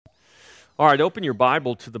All right, open your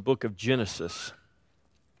Bible to the book of Genesis.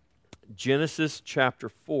 Genesis chapter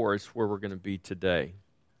 4 is where we're going to be today.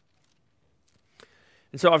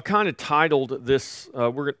 And so I've kind of titled this,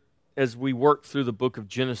 as we work through the book of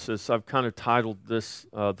Genesis, I've kind of titled this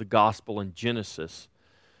The Gospel in Genesis.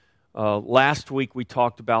 Last week we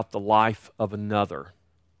talked about the life of another.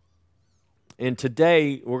 And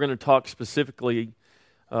today we're going to talk specifically,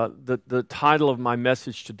 the title of my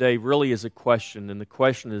message today really is a question, and the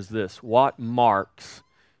question is this: what marks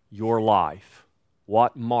your life?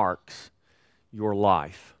 What marks your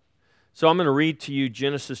life? So I'm going to read to you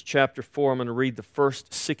Genesis chapter 4. I'm going to read the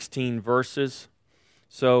first 16 verses.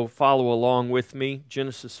 So follow along with me.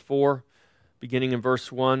 Genesis 4, beginning in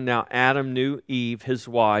verse 1. Now Adam knew Eve, his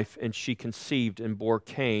wife, and she conceived and bore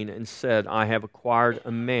Cain, and said, I have acquired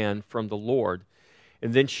a man from the Lord.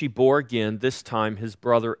 And then she bore again, this time his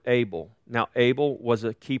brother Abel. Now Abel was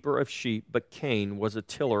a keeper of sheep, but Cain was a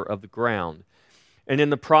tiller of the ground. And in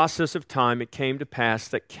the process of time it came to pass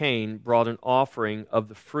that Cain brought an offering of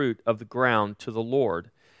the fruit of the ground to the Lord.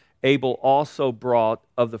 Abel also brought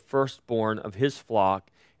of the firstborn of his flock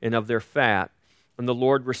and of their fat. And the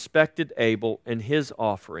Lord respected Abel and his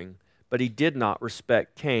offering, but he did not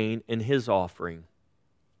respect Cain and his offering.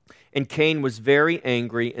 And Cain was very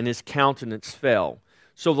angry, and his countenance fell.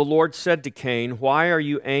 So the Lord said to Cain, Why are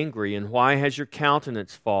you angry, and why has your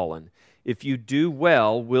countenance fallen? If you do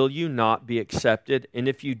well, will you not be accepted? And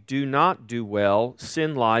if you do not do well,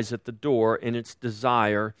 sin lies at the door, and its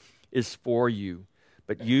desire is for you,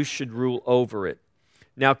 but you should rule over it.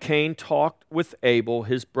 Now Cain talked with Abel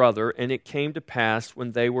his brother, and it came to pass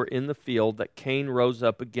when they were in the field that Cain rose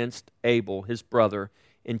up against Abel his brother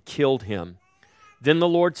and killed him. Then the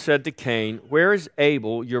Lord said to Cain, Where is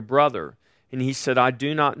Abel your brother? And he said, I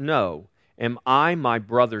do not know. Am I my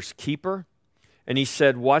brother's keeper? And he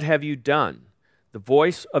said, What have you done? The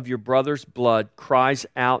voice of your brother's blood cries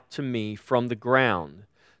out to me from the ground.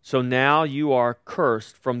 So now you are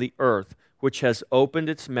cursed from the earth, which has opened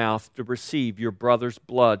its mouth to receive your brother's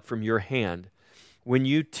blood from your hand. When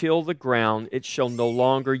you till the ground, it shall no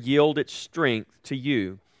longer yield its strength to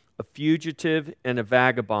you, a fugitive and a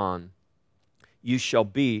vagabond. You shall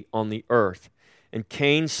be on the earth. And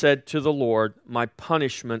Cain said to the Lord, My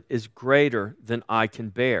punishment is greater than I can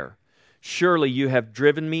bear. Surely you have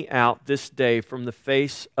driven me out this day from the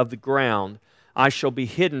face of the ground. I shall be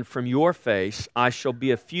hidden from your face. I shall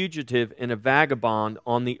be a fugitive and a vagabond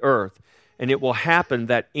on the earth. And it will happen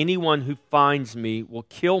that anyone who finds me will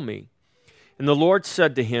kill me. And the Lord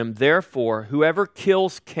said to him, Therefore, whoever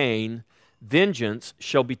kills Cain, vengeance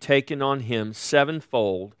shall be taken on him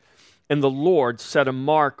sevenfold. And the Lord set a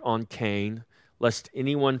mark on Cain, lest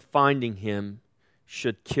anyone finding him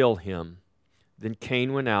should kill him. Then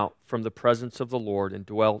Cain went out from the presence of the Lord and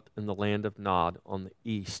dwelt in the land of Nod on the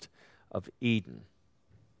east of Eden.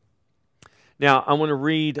 Now, I want to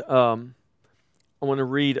read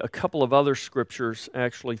a couple of other scriptures,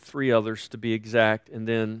 actually 3 others to be exact, and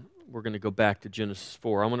then we're going to go back to Genesis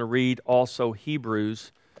 4. I want to read also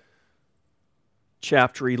Hebrews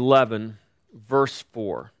chapter 11, verse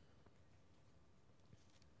 4.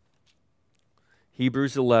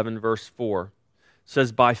 Hebrews 11, verse 4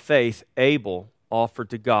 says, By faith Abel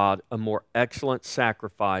offered to God a more excellent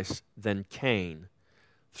sacrifice than Cain,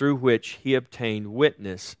 through which he obtained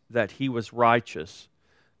witness that he was righteous,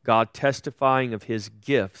 God testifying of his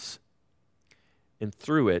gifts, and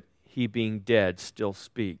through it he being dead still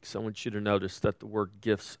speaks. I want you to notice that the word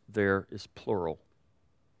gifts there is plural.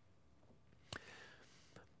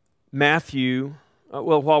 Matthew,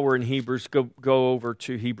 while we're in Hebrews, go over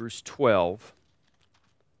to Hebrews 12.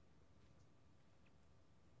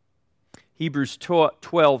 Hebrews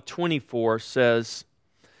 12:24 says,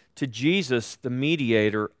 To Jesus, the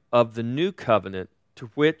mediator of the new covenant, to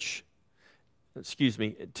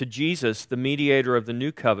Jesus, the mediator of the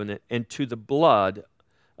new covenant, and to the blood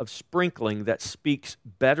of sprinkling that speaks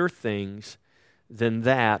better things than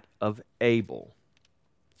that of Abel.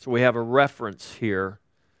 So we have a reference here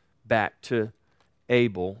back to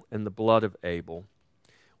Abel and the blood of Abel.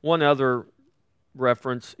 One other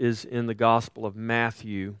reference is in the Gospel of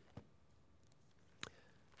Matthew,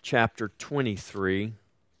 chapter 23,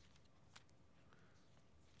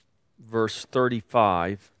 verse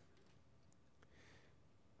 35.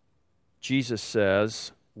 Jesus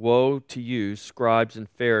says, Woe to you, scribes and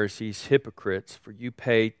Pharisees, hypocrites, for you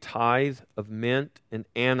pay tithe of mint and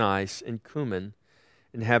anise and cumin,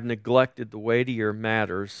 and have neglected the weightier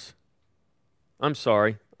matters. I'm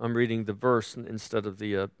sorry, I'm reading the verse instead of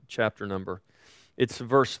the chapter number. It's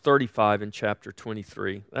verse 35 in chapter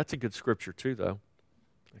 23. That's a good scripture too, though.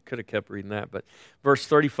 I could have kept reading that, but verse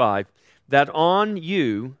 35, that on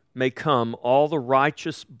you may come all the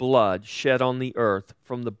righteous blood shed on the earth,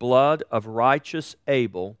 from the blood of righteous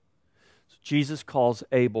Abel," so Jesus calls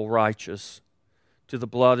Abel righteous, "to the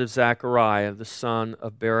blood of Zechariah, the son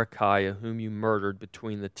of Berechiah, whom you murdered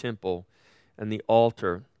between the temple and the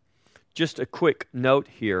altar." Just a quick note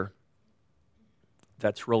here.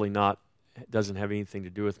 That's really not, it doesn't have anything to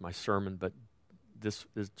do with my sermon, but this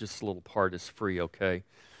is just a little part is free, okay?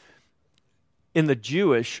 In the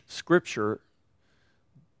Jewish scripture,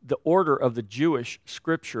 the order of the Jewish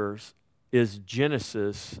scriptures is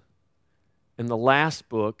Genesis, and the last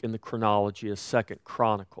book in the chronology is 2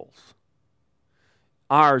 Chronicles.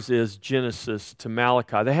 Ours is Genesis to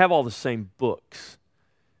Malachi. They have all the same books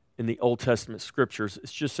in the Old Testament scriptures.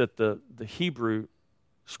 It's just that the Hebrew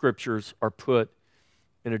scriptures are put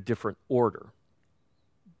in a different order.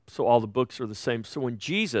 So all the books are the same. So when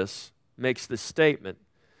Jesus makes this statement,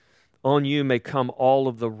 "On you may come all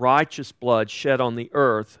of the righteous blood shed on the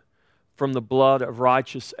earth, from the blood of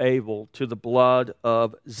righteous Abel to the blood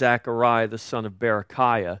of Zechariah, the son of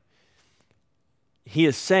Berechiah," he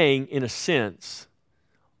is saying, in a sense,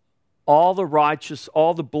 all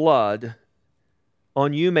the blood,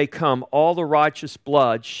 on you may come all the righteous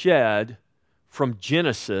blood shed from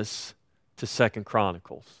Genesis to 2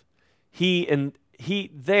 Chronicles. He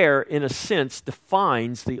there, in a sense,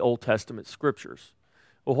 defines the Old Testament scriptures.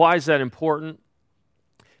 Well, why is that important?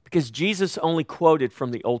 Because Jesus only quoted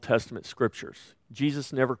from the Old Testament scriptures.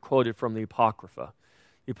 Jesus never quoted from the Apocrypha.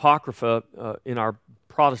 The Apocrypha, in our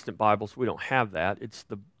Protestant Bibles, we don't have that. It's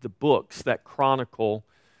the books that chronicle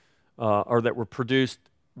or that were produced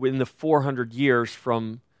in the 400 years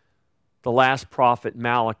from the last prophet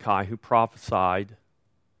Malachi, who prophesied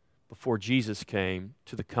before Jesus came,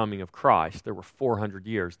 to the coming of Christ. There were 400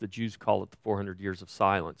 years. The Jews call it the 400 years of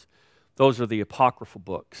silence. Those are the apocryphal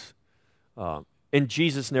books. And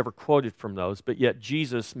Jesus never quoted from those, but yet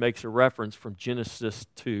Jesus makes a reference from Genesis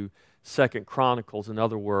to 2 Chronicles. In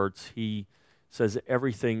other words, he says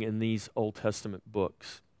everything in these Old Testament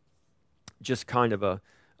books. Just kind of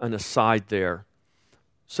an aside there.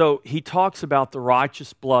 So he talks about the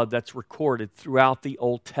righteous blood that's recorded throughout the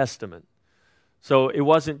Old Testament. So it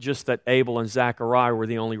wasn't just that Abel and Zechariah were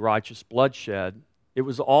the only righteous blood shed. It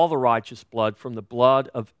was all the righteous blood, from the blood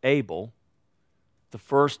of Abel, the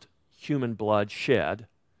first human blood shed,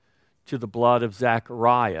 to the blood of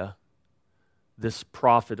Zechariah, this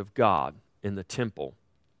prophet of God in the temple.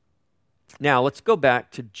 Now let's go back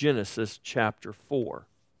to Genesis chapter 4.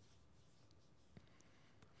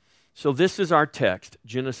 So this is our text,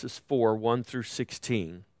 Genesis 4, 1 through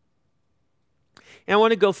 16. And I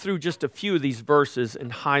want to go through just a few of these verses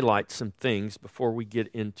and highlight some things before we get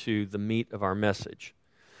into the meat of our message.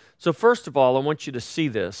 So first of all, I want you to see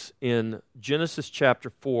this in Genesis chapter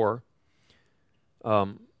 4.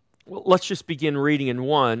 Let's just begin reading in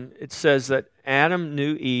 1. It says that Adam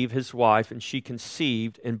knew Eve, his wife, and she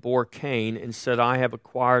conceived and bore Cain and said, "I have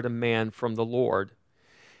acquired a man from the Lord."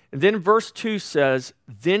 And then verse 2 says,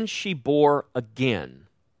 "Then she bore again,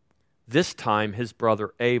 this time his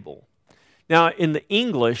brother Abel." Now, in the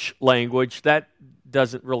English language, that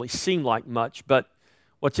doesn't really seem like much, but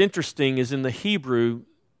what's interesting is in the Hebrew,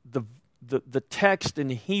 the text in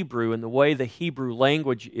Hebrew and the way the Hebrew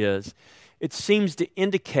language is, it seems to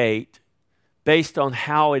indicate, based on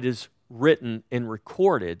how it is written and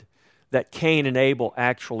recorded, that Cain and Abel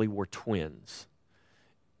actually were twins.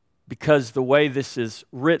 Because the way this is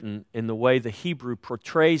written and the way the Hebrew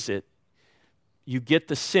portrays it, you get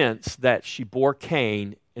the sense that she bore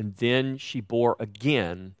Cain and then she bore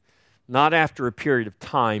again, not after a period of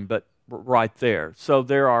time, but right there. So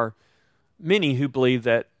there are many who believe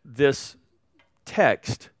that this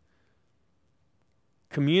text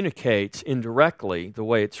communicates indirectly, the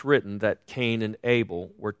way it's written, that Cain and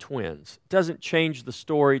Abel were twins. It doesn't change the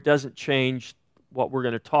story, it doesn't change what we're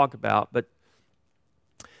going to talk about, but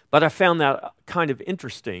I found that kind of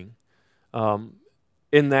interesting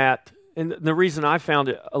in that, and the reason I found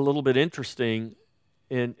it a little bit interesting,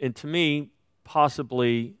 and to me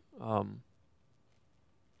possibly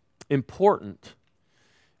important,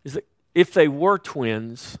 is that if they were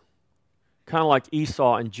twins, kind of like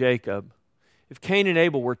Esau and Jacob, if Cain and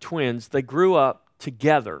Abel were twins, they grew up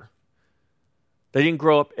together. They didn't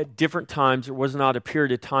grow up at different times. There was not a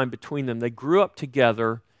period of time between them. They grew up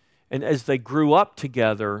together, and as they grew up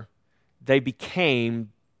together, they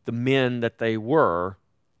became the men that they were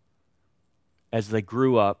as they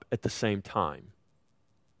grew up at the same time.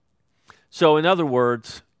 So in other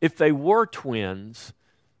words, if they were twins,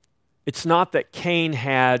 it's not that Cain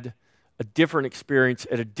had a different experience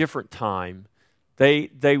at a different time.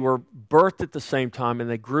 They were birthed at the same time and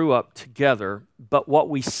they grew up together, but what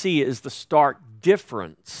we see is the stark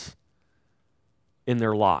difference in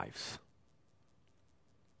their lives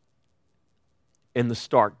and the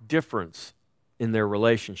stark difference in their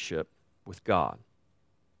relationship with God.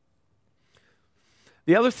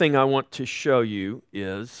 The other thing I want to show you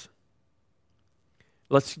is,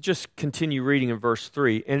 let's just continue reading in verse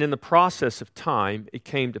 3. And in the process of time, it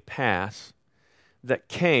came to pass that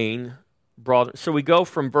Cain brought... So we go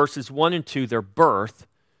from verses 1 and 2, their birth.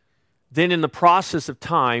 Then in the process of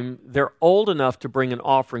time, they're old enough to bring an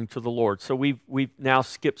offering to the Lord. So we've now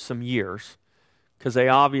skipped some years, because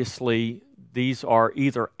these are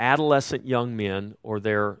either adolescent young men or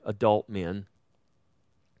they're adult men.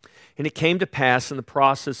 And it came to pass in the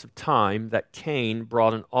process of time that Cain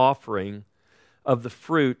brought an offering of the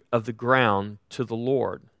fruit of the ground to the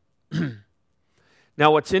Lord.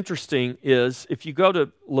 Now, what's interesting is, if you go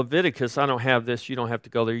to Leviticus, I don't have this, you don't have to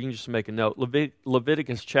go there, you can just make a note.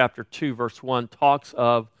 Leviticus chapter 2, verse 1 talks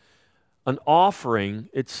of an offering.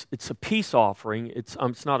 It's a peace offering. It's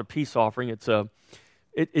not a peace offering. It's an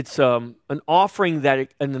offering an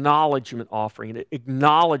acknowledgement offering. It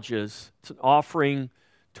acknowledges, it's an offering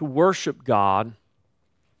to worship God,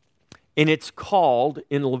 and it's called,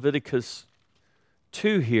 in Leviticus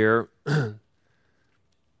 2 here,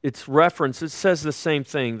 it's referenced, it says the same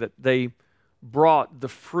thing, that they brought the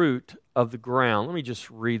fruit of the ground. Let me just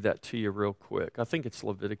read that to you real quick. I think it's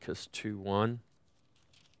Leviticus 2:1.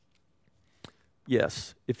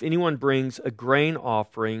 Yes, if anyone brings a grain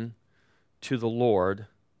offering to the Lord.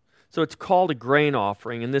 So it's called a grain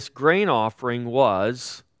offering, and this grain offering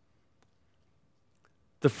was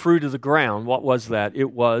the fruit of the ground. What was that?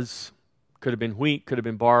 Could have been wheat, could have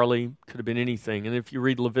been barley, could have been anything. And if you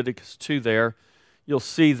read Leviticus 2 there, you'll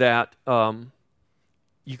see that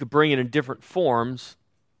you could bring it in different forms.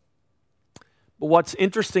 But what's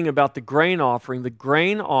interesting about the grain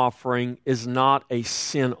offering is not a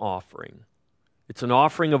sin offering. It's an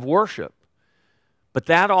offering of worship. But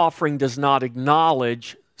that offering does not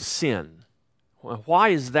acknowledge sin. Why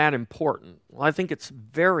is that important? Well, I think it's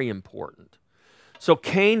very important. So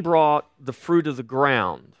Cain brought the fruit of the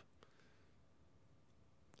ground.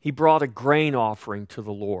 He brought a grain offering to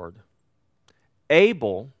the Lord.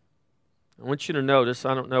 Abel, I want you to notice,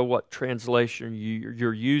 I don't know what translation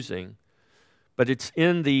you're using, but it's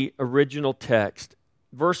in the original text.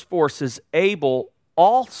 Verse 4 says, Abel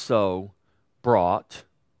also brought.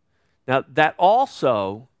 Now, that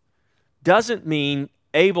also doesn't mean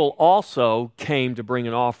Abel also came to bring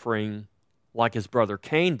an offering like his brother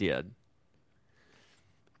Cain did.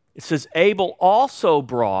 It says, Abel also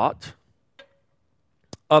brought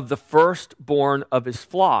of the firstborn of his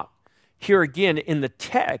flock. Here again, in the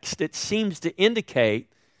text, it seems to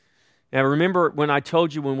indicate, now remember when I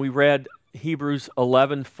told you when we read Hebrews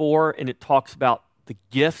 11:4, and it talks about the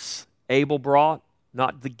gifts Abel brought,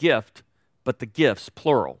 not the gift, but the gifts,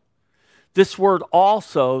 plural. This word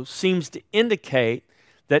also seems to indicate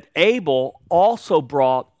that Abel also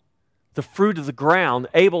brought the fruit of the ground.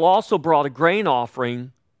 Abel also brought a grain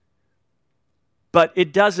offering, but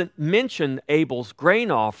it doesn't mention Abel's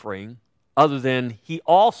grain offering other than he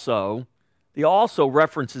also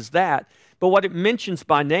references that. But what it mentions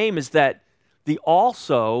by name is that the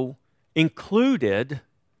also included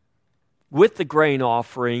with the grain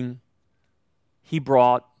offering, he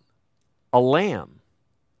brought a lamb.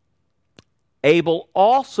 Abel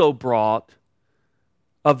also brought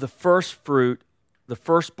of the first fruit, the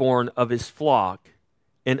firstborn of his flock,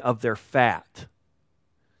 and of their fat.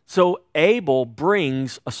 So Abel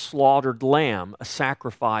brings a slaughtered lamb, a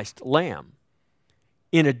sacrificed lamb,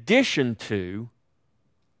 in addition to,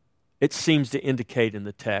 it seems to indicate in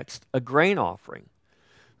the text, a grain offering.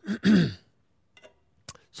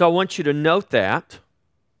 So I want you to note that.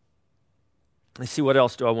 Let's see, what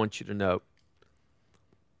else do I want you to note?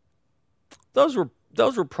 Those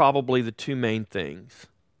were probably the two main things.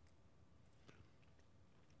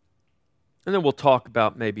 And then we'll talk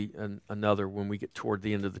about maybe another when we get toward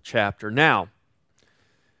the end of the chapter. Now,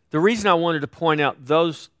 the reason I wanted to point out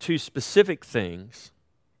those two specific things,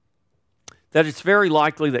 that it's very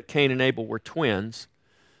likely that Cain and Abel were twins,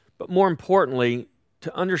 but more importantly,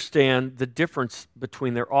 to understand the difference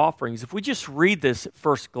between their offerings. If we just read this at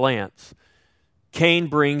first glance, Cain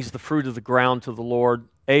brings the fruit of the ground to the Lord,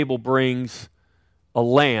 Abel brings a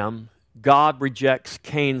lamb. God rejects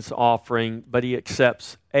Cain's offering, but he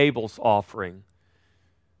accepts Abel's offering.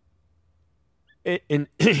 And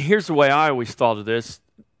here's the way I always thought of this.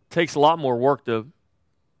 It takes a lot more work to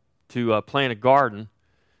plant a garden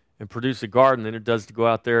and produce a garden than it does to go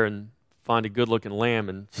out there and find a good-looking lamb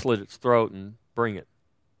and slit its throat and bring it,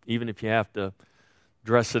 even if you have to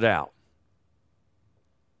dress it out.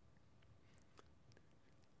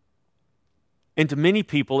 And to many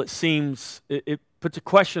people, it puts a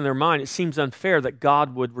question in their mind. It seems unfair that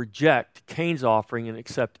God would reject Cain's offering and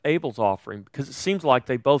accept Abel's offering, because it seems like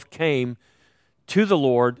they both came to the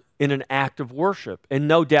Lord in an act of worship. And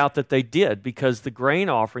no doubt that they did, because the grain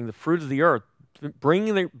offering, the fruit of the earth,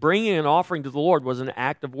 bringing an offering to the Lord was an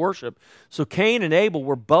act of worship. So Cain and Abel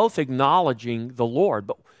were both acknowledging the Lord.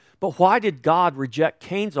 But why did God reject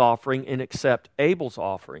Cain's offering and accept Abel's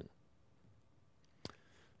offering?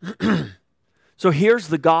 So here's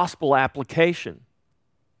the gospel application,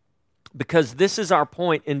 because this is our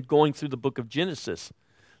point in going through the book of Genesis.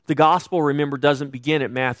 The gospel, remember, doesn't begin at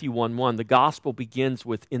Matthew 1:1. The gospel begins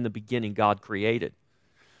with, in the beginning, God created.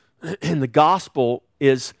 And the gospel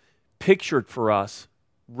is pictured for us,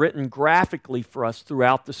 written graphically for us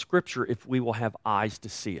throughout the Scripture, if we will have eyes to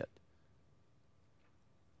see it.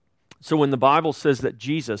 So when the Bible says that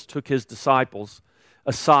Jesus took his disciples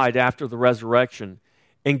aside after the resurrection,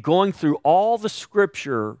 and going through all the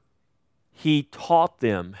Scripture, he taught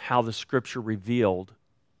them how the Scripture revealed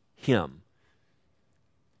him.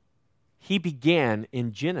 He began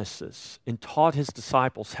in Genesis and taught his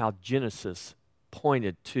disciples how Genesis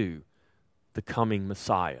pointed to the coming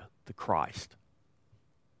Messiah, the Christ.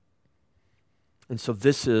 And so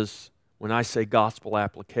this is, when I say gospel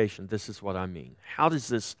application, this is what I mean. How does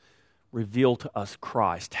this reveal to us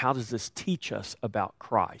Christ? How does this teach us about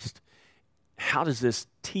Christ? How does this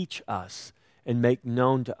teach us and make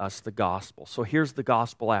known to us the gospel? So here's the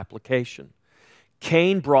gospel application.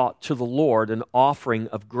 Cain brought to the Lord an offering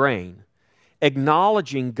of grain,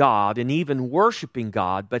 acknowledging God and even worshiping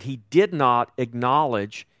God, but he did not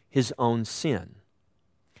acknowledge his own sin.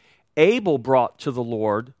 Abel brought to the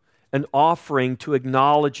Lord an offering to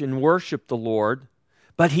acknowledge and worship the Lord,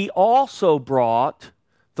 but he also brought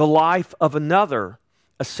the life of another,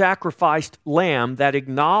 a sacrificed lamb that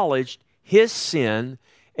acknowledged his sin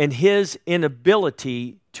and his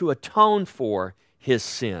inability to atone for his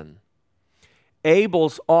sin.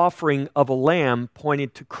 Abel's offering of a lamb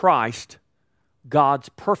pointed to Christ, God's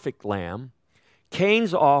perfect lamb.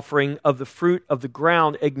 Cain's offering of the fruit of the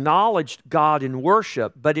ground acknowledged God in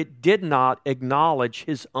worship, but it did not acknowledge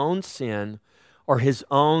his own sin or his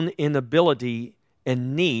own inability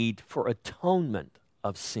and need for atonement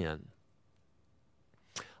of sin.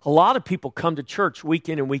 A lot of people come to church week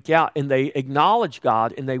in and week out, and they acknowledge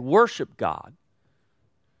God and they worship God.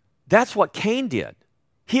 That's what Cain did.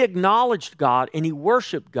 He acknowledged God and he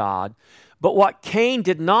worshiped God. But what Cain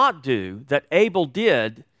did not do, that Abel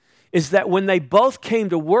did, is that when they both came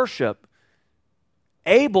to worship,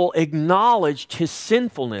 Abel acknowledged his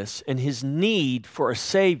sinfulness and his need for a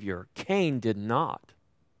Savior. Cain did not.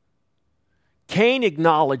 Cain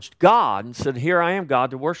acknowledged God and said, "Here I am, God,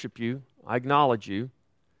 to worship you. I acknowledge you."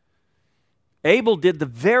 Abel did the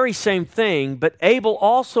very same thing, but Abel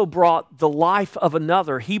also brought the life of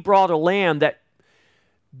another. He brought a lamb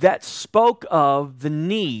that spoke of the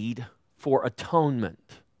need for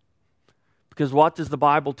atonement. Because what does the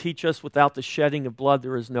Bible teach us? Without the shedding of blood,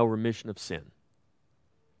 there is no remission of sin.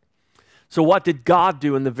 So what did God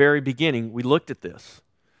do in the very beginning? We looked at this.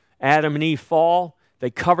 Adam and Eve fall.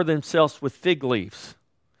 They cover themselves with fig leaves.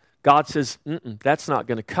 God says, that's not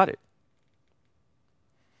going to cut it.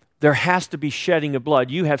 There has to be shedding of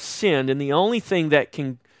blood. You have sinned, and the only thing that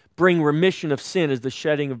can bring remission of sin is the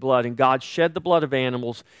shedding of blood. And God shed the blood of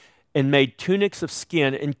animals and made tunics of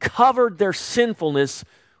skin and covered their sinfulness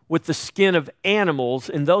with the skin of animals.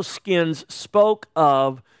 And those skins spoke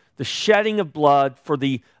of the shedding of blood for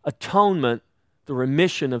the atonement, the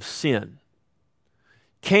remission of sin.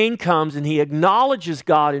 Cain comes and he acknowledges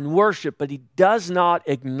God in worship, but he does not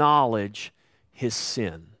acknowledge his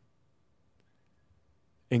sin.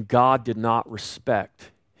 And God did not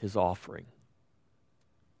respect his offering.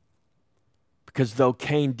 Because though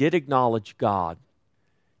Cain did acknowledge God,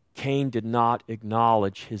 Cain did not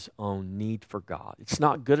acknowledge his own need for God. It's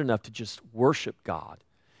not good enough to just worship God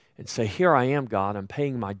and say, "Here I am, God, I'm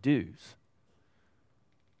paying my dues."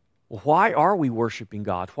 Well, why are we worshiping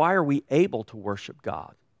God? Why are we able to worship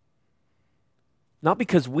God? Not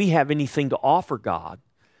because we have anything to offer God.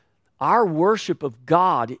 Our worship of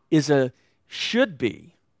God should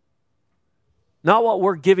be not what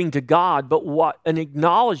we're giving to God, but what an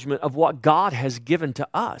acknowledgement of what God has given to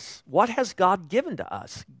us. What has God given to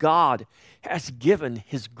us? God has given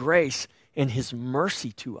his grace and his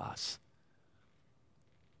mercy to us.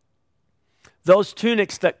 Those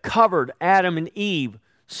tunics that covered Adam and Eve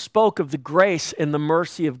spoke of the grace and the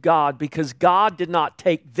mercy of God, because God did not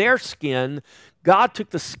take their skin. God took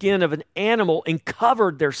the skin of an animal and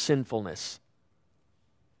covered their sinfulness.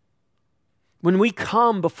 When we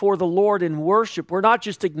come before the Lord in worship, we're not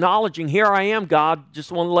just acknowledging, here I am, God,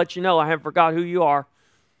 just want to let you know I haven't forgot who you are.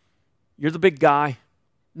 You're the big guy.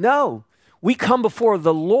 No, we come before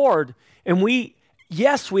the Lord and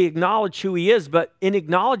yes, we acknowledge who He is, but in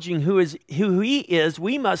acknowledging who He is,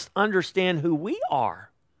 we must understand who we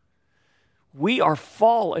are. We are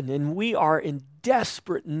fallen and we are in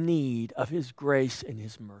desperate need of His grace and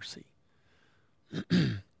His mercy.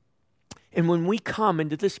 And when we come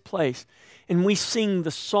into this place and we sing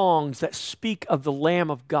the songs that speak of the Lamb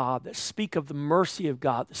of God, that speak of the mercy of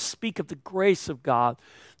God, that speak of the grace of God,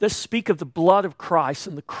 that speak of the blood of Christ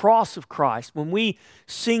and the cross of Christ, when we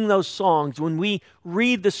sing those songs, when we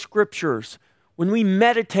read the Scriptures, when we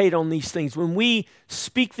meditate on these things, when we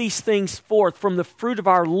speak these things forth from the fruit of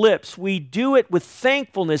our lips, we do it with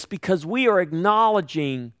thankfulness because we are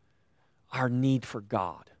acknowledging our need for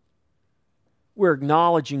God. We're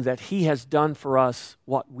acknowledging that He has done for us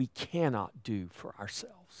what we cannot do for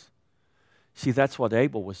ourselves. See, that's what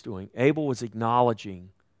Abel was doing. Abel was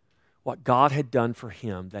acknowledging what God had done for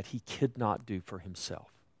him that he could not do for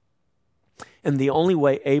himself. And the only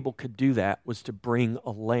way Abel could do that was to bring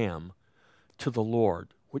a lamb to the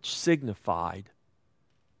Lord, which signified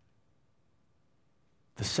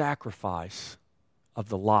the sacrifice of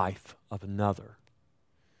the life of another.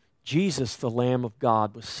 Jesus, the Lamb of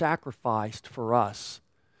God, was sacrificed for us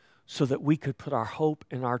so that we could put our hope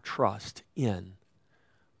and our trust in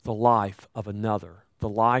the life of another, the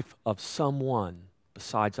life of someone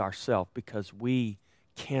besides ourselves, because we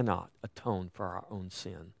cannot atone for our own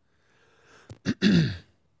sin.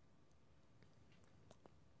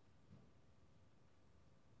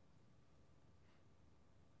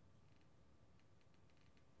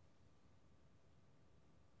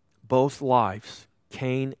 Both lives,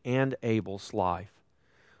 Cain and Abel's life,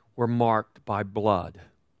 were marked by blood.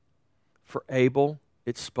 For Abel,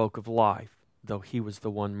 it spoke of life, though he was the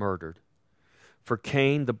one murdered. For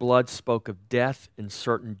Cain, the blood spoke of death and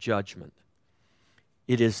certain judgment.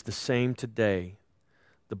 It is the same today.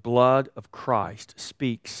 The blood of Christ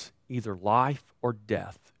speaks either life or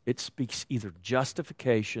death. It speaks either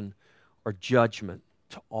justification or judgment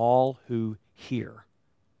to all who hear.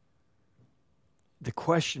 The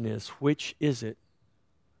question is, which is it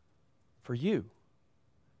for you?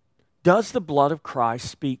 Does the blood of Christ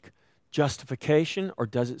speak justification or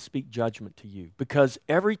does it speak judgment to you? Because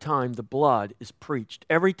every time the blood is preached,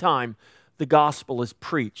 every time the gospel is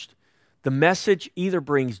preached, the message either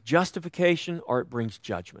brings justification or it brings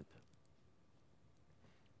judgment.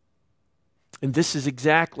 And this is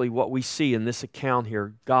exactly what we see in this account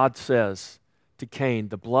here. God says to Cain,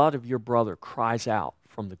 the blood of your brother cries out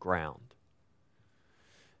from the ground.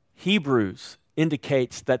 Hebrews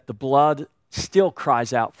indicates that the blood still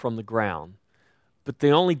cries out from the ground. But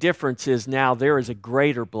the only difference is now there is a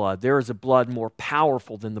greater blood. There is a blood more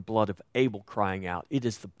powerful than the blood of Abel crying out. It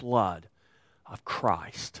is the blood of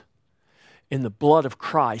Christ. And the blood of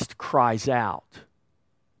Christ cries out.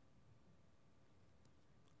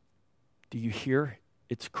 Do you hear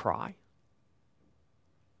its cry?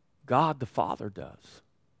 God the Father does.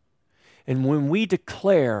 And when we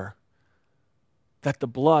declare that the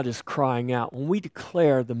blood is crying out, when we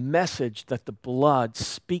declare the message that the blood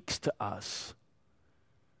speaks to us,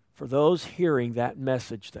 for those hearing that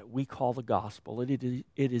message that we call the gospel, it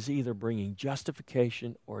is either bringing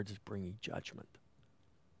justification or it is bringing judgment.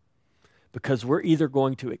 Because we're either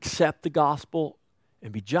going to accept the gospel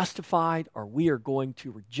and be justified, or we are going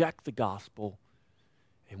to reject the gospel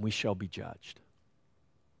and we shall be judged.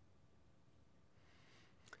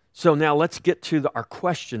 So now let's get to our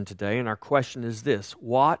question today, and our question is this: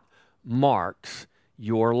 what marks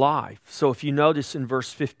your life? So if you notice in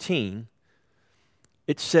verse 15,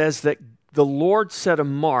 it says that the Lord set a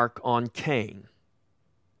mark on Cain.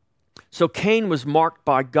 So Cain was marked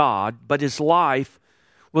by God, but his life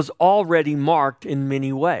was already marked in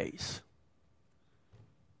many ways.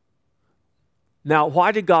 Now,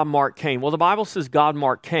 why did God mark Cain? Well, the Bible says God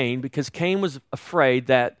marked Cain because Cain was afraid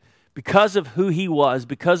that because of who he was,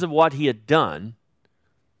 because of what he had done,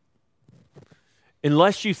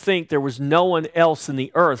 unless you think there was no one else in the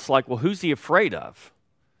earth, it's like, well, who's he afraid of?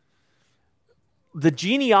 The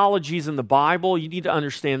genealogies in the Bible, you need to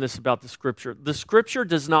understand this about the Scripture. The Scripture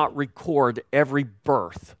does not record every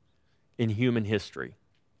birth in human history.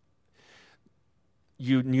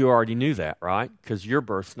 You already knew that, right? Because your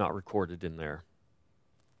birth's not recorded in there.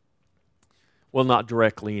 Well, not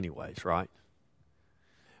directly anyways, right?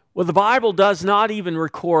 Well, the Bible does not even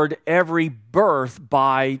record every birth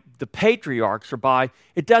by the patriarchs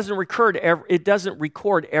it doesn't record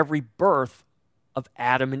every birth of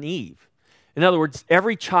Adam and Eve. In other words,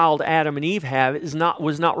 every child Adam and Eve have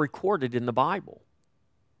was not recorded in the Bible.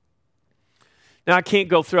 Now, I can't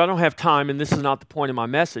go through, I don't have time, and this is not the point of my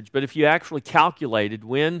message, but if you actually calculated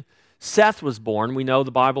when Seth was born, we know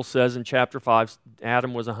the Bible says in chapter 5,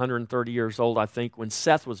 Adam was 130 years old, I think, when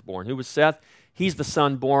Seth was born. Who was Seth? He's the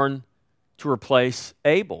son born to replace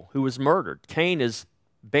Abel, who was murdered. Cain is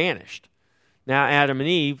banished. Now Adam and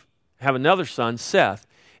Eve have another son, Seth.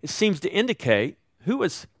 It seems to indicate, who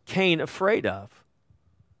was Cain afraid of?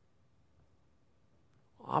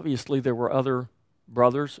 Obviously, there were other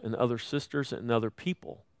brothers and other sisters and other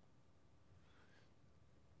people.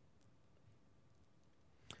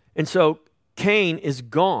 And so Cain is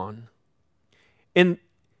gone. And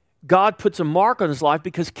God puts a mark on his life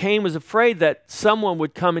because Cain was afraid that someone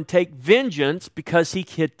would come and take vengeance because he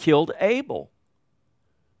had killed Abel.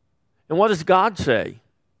 And what does God say?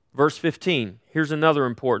 Verse 15. Here's another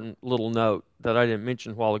important little note that I didn't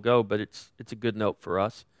mention a while ago, but it's a good note for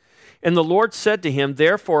us. And the Lord said to him,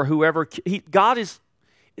 therefore, God is,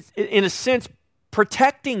 in a sense,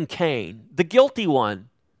 protecting Cain, the guilty one,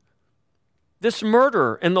 this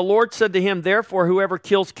murderer. And the Lord said to him, therefore, whoever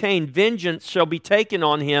kills Cain, vengeance shall be taken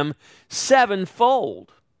on him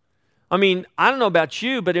sevenfold. I mean, I don't know about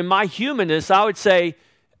you, but in my humanness, I would say,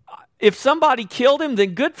 if somebody killed him,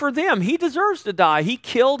 then good for them. He deserves to die. He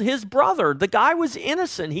killed his brother. The guy was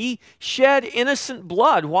innocent. He shed innocent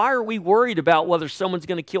blood. Why are we worried about whether someone's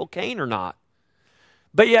going to kill Cain or not?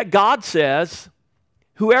 But yet God says,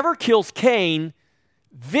 whoever kills Cain,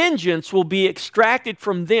 vengeance will be extracted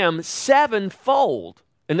from them sevenfold.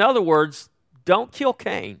 In other words, don't kill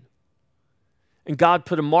Cain. And God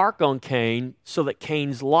put a mark on Cain so that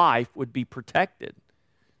Cain's life would be protected.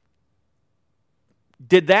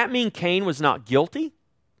 Did that mean Cain was not guilty?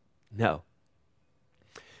 No.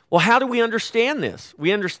 Well, how do we understand this?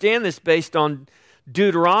 We understand this based on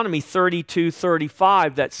Deuteronomy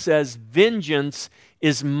 32:35 that says, vengeance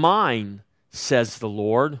is mine, says the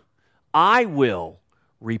Lord. I will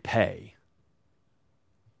repay.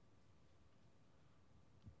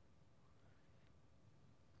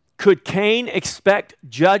 Could Cain expect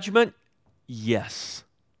judgment? Yes.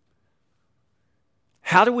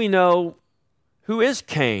 How do we know who is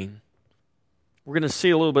Cain? We're going to see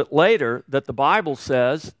a little bit later that the Bible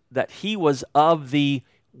says that he was of the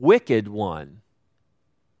wicked one.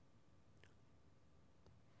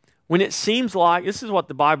 When it seems like, this is what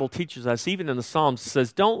the Bible teaches us, even in the Psalms, it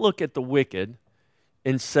says, don't look at the wicked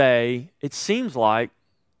and say, it seems like,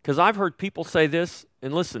 because I've heard people say this,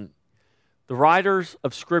 and listen, the writers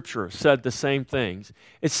of Scripture said the same things.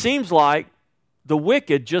 It seems like the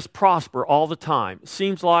wicked just prosper all the time. It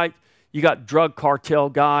seems like you got drug cartel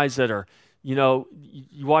guys that are, you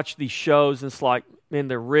watch these shows and it's like, man,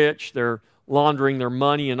 they're rich, they're laundering their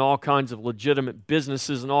money in all kinds of legitimate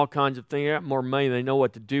businesses and all kinds of things. They got more money than they know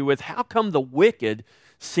what to do with. How come the wicked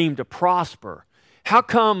seem to prosper? How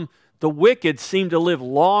come the wicked seem to live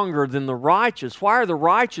longer than the righteous? Why are the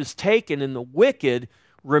righteous taken and the wicked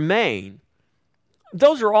remain?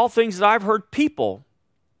 Those are all things that I've heard people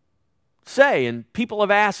say, and people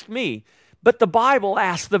have asked me. But the Bible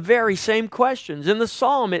asks the very same questions. In the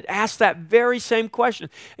Psalm, it asks that very same question.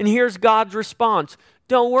 And here's God's response.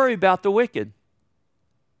 Don't worry about the wicked.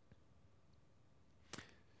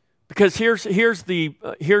 Because here's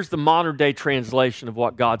the modern day translation of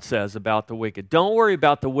what God says about the wicked. Don't worry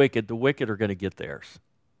about the wicked are going to get theirs.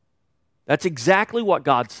 That's exactly what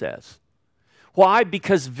God says. Why?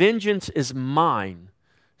 Because vengeance is mine,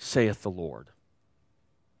 saith the Lord.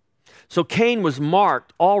 So Cain was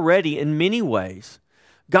marked already in many ways.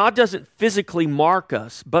 God doesn't physically mark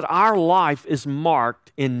us, but our life is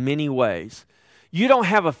marked in many ways. You don't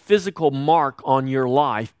have a physical mark on your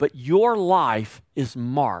life, but your life is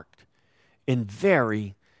marked in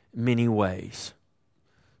very many ways.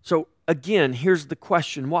 So again, here's the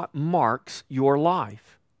question: what marks your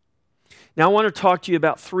life? Now I want to talk to you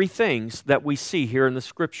about three things that we see here in the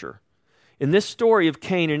Scripture. In this story of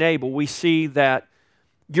Cain and Abel, we see that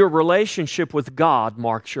your relationship with God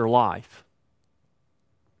marks your life.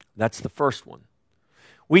 That's the first one.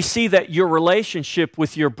 We see that your relationship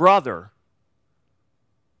with your brother,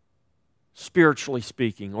 spiritually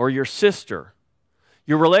speaking, or your sister,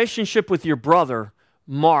 your relationship with your brother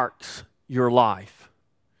marks your life.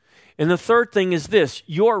 And the third thing is this: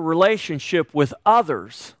 your relationship with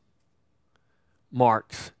others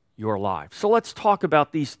marks your life. So let's talk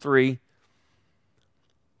about these three.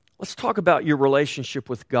 Let's talk about your relationship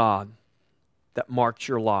with God that marks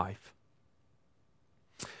your life.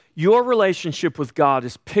 Your relationship with God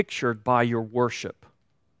is pictured by your worship.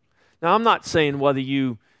 Now, I'm not saying whether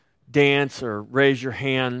you dance or raise your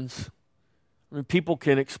hands I mean, people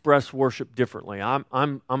can express worship differently. I'm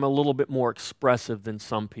a little bit more expressive than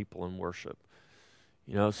some people in worship.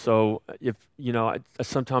 So if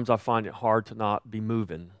sometimes I find it hard to not be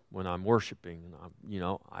moving when I'm worshiping.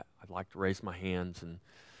 I like to raise my hands, and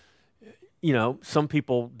some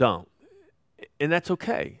people don't, and that's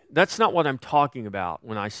okay. That's not what I'm talking about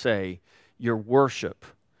when I say your worship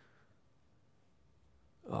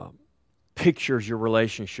pictures your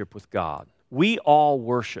relationship with God. We all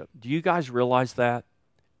worship. Do you guys realize that?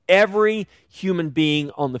 Every human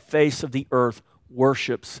being on the face of the earth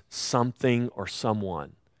worships something or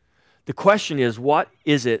someone. The question is, what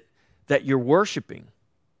is it that you're worshiping?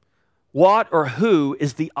 What or who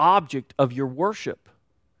is the object of your worship?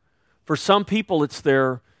 For some people, it's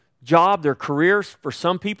their job, their careers. For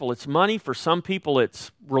some people, it's money. For some people,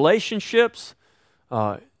 it's relationships.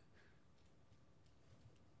 Have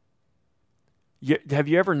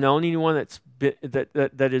you ever known anyone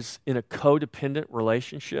that is in a codependent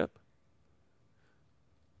relationship?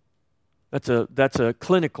 That's a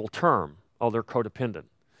clinical term. Oh, they're codependent.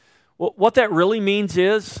 Well, what that really means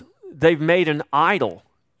is they've made an idol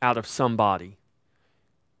out of somebody,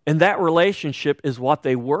 and that relationship is what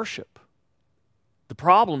they worship. The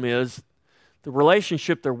problem is the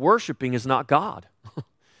relationship they're worshiping is not God.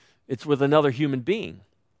 It's with another human being.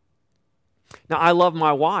 Now, I love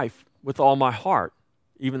my wife with all my heart,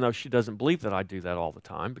 even though she doesn't believe that I do that all the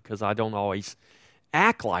time, because I don't always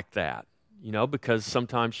act like that, because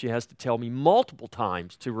sometimes she has to tell me multiple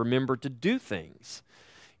times to remember to do things,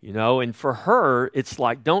 and for her, it's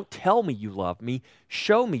like, don't tell me you love me,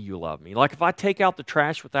 show me you love me. Like if I take out the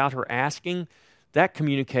trash without her asking, that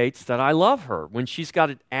communicates that I love her. When she's got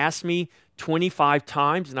to ask me 25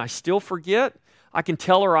 times and I still forget, I can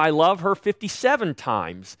tell her I love her 57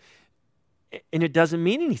 times. And it doesn't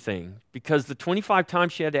mean anything, because the 25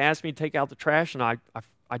 times she had to ask me to take out the trash and I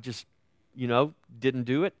just, didn't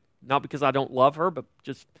do it. Not because I don't love her, but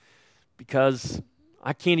just because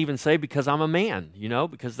I can't even say because I'm a man,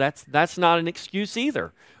 because that's not an excuse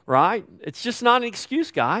either, right? It's just not an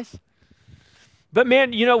excuse, guys. But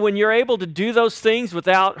man, when you're able to do those things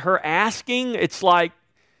without her asking, it's like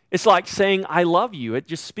saying I love you. It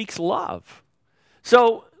just speaks love.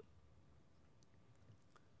 So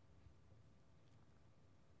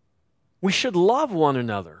we should love one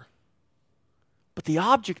another, but the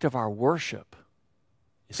object of our worship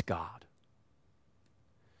is God.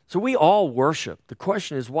 So we all worship. The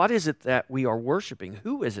question is, what is it that we are worshiping?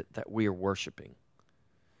 Who is it that we are worshiping?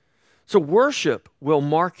 So worship will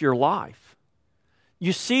mark your life.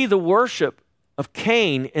 You see, the worship of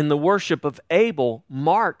Cain and the worship of Abel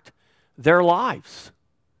marked their lives.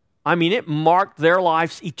 I mean, it marked their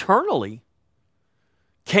lives eternally.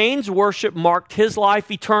 Cain's worship marked his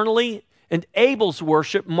life eternally, and Abel's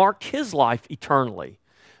worship marked his life eternally.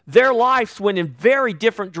 Their lives went in very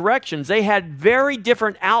different directions. They had very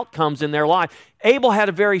different outcomes in their life. Abel had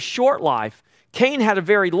a very short life. Cain had a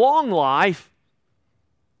very long life.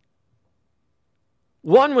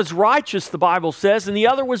 One was righteous, the Bible says, and the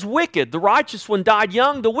other was wicked. The righteous one died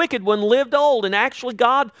young, the wicked one lived old, and actually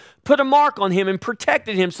God put a mark on him and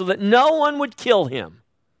protected him so that no one would kill him.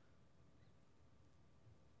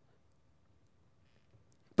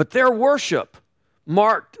 But their worship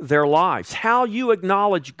marked their lives. How you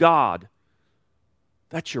acknowledge God,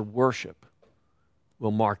 that's your worship,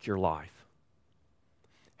 will mark your life.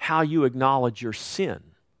 How you acknowledge your sin,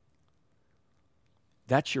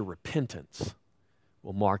 that's your repentance,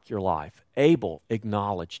 will mark your life. Abel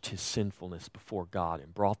acknowledged his sinfulness before God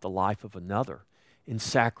and brought the life of another in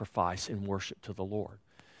sacrifice and worship to the Lord.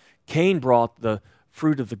 Cain brought the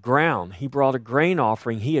fruit of the ground. He brought a grain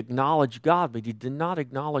offering. He acknowledged God, but he did not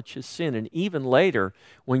acknowledge his sin. And even later,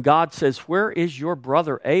 when God says, "Where is your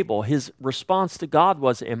brother Abel?" his response to God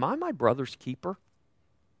was, "Am I my brother's keeper?"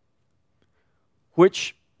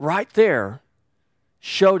 Which right there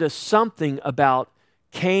showed us something about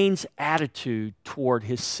Cain's attitude toward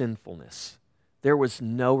his sinfulness. There was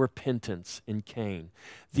no repentance in Cain.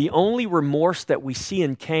 The only remorse that we see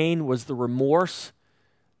in Cain was the remorse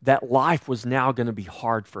that life was now going to be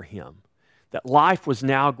hard for him, that life was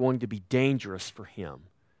now going to be dangerous for him.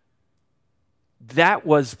 That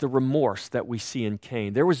was the remorse that we see in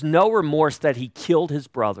Cain. There was no remorse that he killed his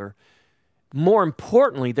brother. More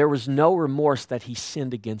importantly, there was no remorse that he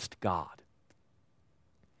sinned against God.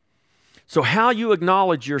 So how you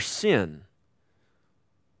acknowledge your sin,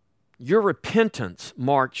 your repentance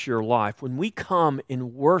marks your life. When we come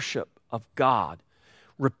in worship of God,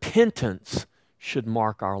 repentance should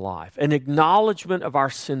mark our life. An acknowledgement of our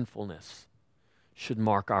sinfulness should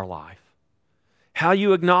mark our life. How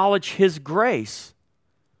you acknowledge His grace.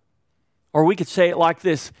 Or we could say it like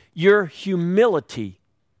this: your humility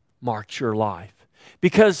marks your life.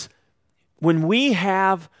 Because when we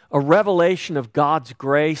have a revelation of God's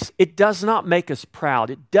grace, it does not make us proud.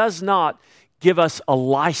 It does not give us a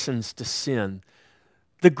license to sin.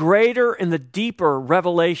 The greater and the deeper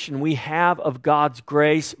revelation we have of God's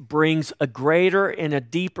grace brings a greater and a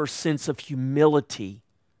deeper sense of humility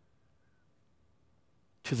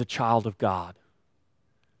to the child of God.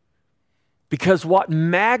 Because what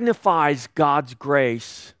magnifies God's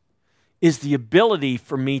grace is the ability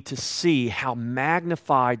for me to see how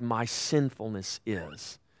magnified my sinfulness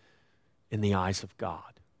is in the eyes of God.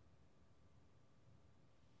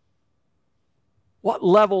 What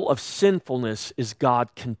level of sinfulness is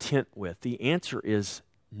God content with? The answer is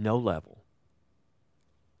no level.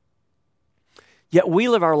 Yet we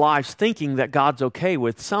live our lives thinking that God's okay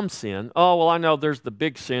with some sin. Oh, well, I know there's the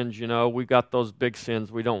big sins, we got those big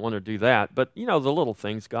sins, we don't want to do that. But, the little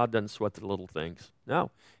things, God doesn't sweat the little things.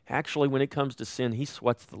 No, actually, when it comes to sin, He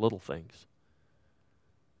sweats the little things.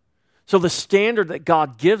 So the standard that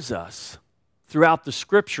God gives us throughout the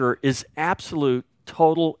Scripture is absolute,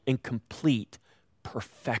 total, and complete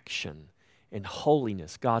perfection and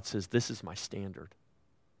holiness. God says, this is my standard.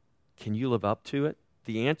 Can you live up to it?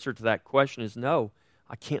 The answer to that question is no,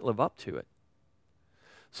 I can't live up to it.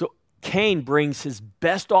 So Cain brings his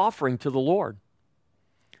best offering to the Lord,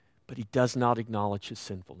 but he does not acknowledge his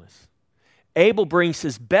sinfulness. Abel brings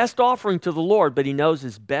his best offering to the Lord, but he knows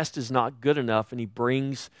his best is not good enough, and he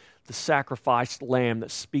brings the sacrificed lamb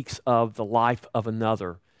that speaks of the life of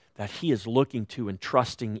another that he is looking to and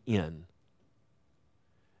trusting in.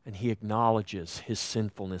 And he acknowledges his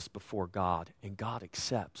sinfulness before God, and God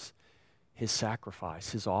accepts his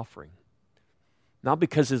sacrifice, his offering. Not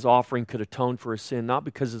because his offering could atone for his sin, not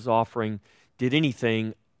because his offering did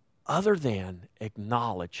anything other than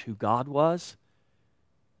acknowledge who God was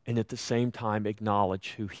and at the same time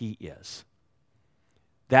acknowledge who he is.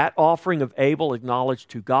 That offering of Abel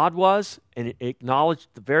acknowledged who God was, and it acknowledged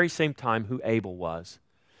at the very same time who Abel was.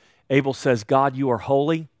 Abel says, God, you are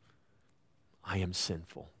holy. I am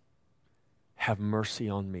sinful. Have mercy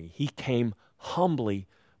on me. He came humbly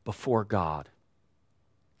before God.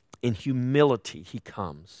 In humility, he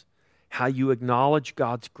comes. How you acknowledge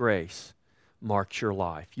God's grace marks your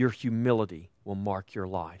life. Your humility will mark your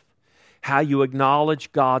life. How you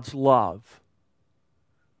acknowledge God's love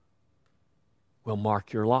will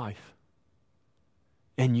mark your life.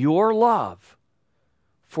 And your love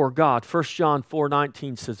for God, 1 John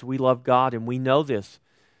 4:19 says we love God, and we know this,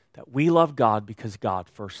 that we love God because God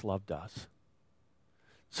first loved us.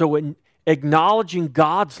 So in acknowledging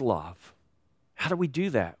God's love, how do we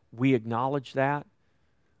do that? We acknowledge that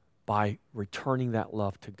by returning that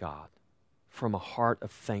love to God from a heart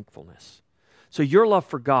of thankfulness. So your love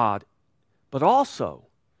for God, but also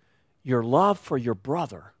your love for your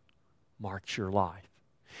brother marks your life.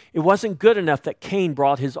 It wasn't good enough that Cain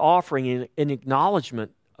brought his offering in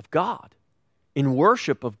acknowledgement of God, in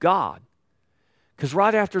worship of God. Because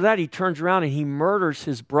right after that, he turns around and he murders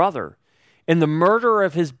his brother. And the murder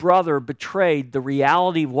of his brother betrayed the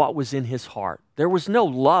reality of what was in his heart. There was no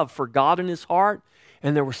love for God in his heart,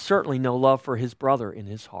 and there was certainly no love for his brother in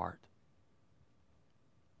his heart.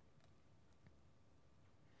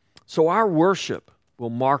 So our worship will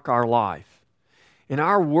mark our life. And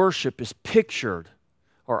our worship is pictured,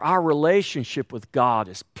 or our relationship with God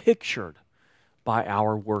is pictured by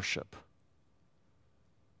our worship.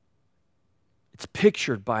 It's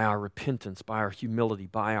pictured by our repentance, by our humility,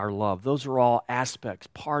 by our love. Those are all aspects,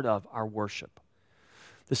 part of our worship.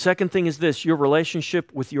 The second thing is this: your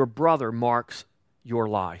relationship with your brother marks your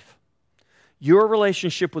life. Your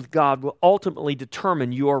relationship with God will ultimately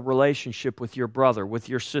determine your relationship with your brother, with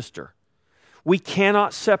your sister. We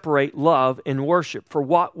cannot separate love and worship. For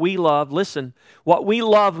what we love, listen, what we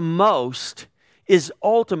love most is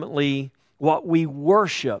ultimately what we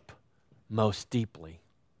worship most deeply.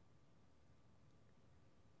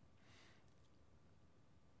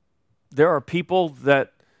 There are people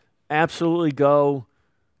that absolutely go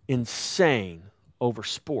insane over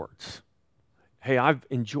sports. Hey, I've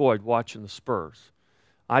enjoyed watching the Spurs.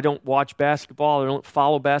 I don't watch basketball. I don't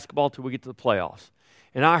follow basketball until we get to the playoffs.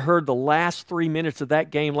 And I heard the last 3 minutes of that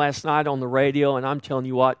game last night on the radio, and I'm telling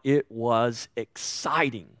you what, it was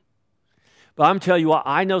exciting. But I'm telling you what,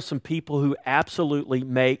 I know some people who absolutely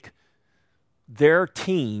make their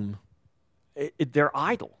team their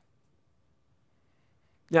idol.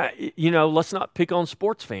 Now, let's not pick on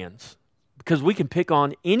sports fans, because we can pick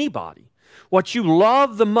on anybody. What you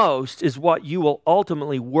love the most is what you will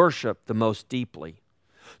ultimately worship the most deeply.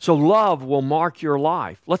 So love will mark your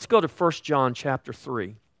life. Let's go to 1 John chapter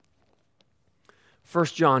 3. 1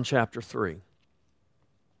 John chapter 3.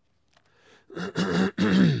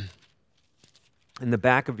 In the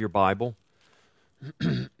back of your Bible,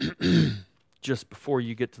 just before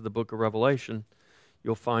you get to the book of Revelation,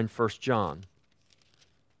 you'll find 1 John.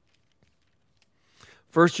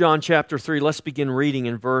 1 John chapter 3, let's begin reading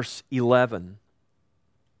in verse 11.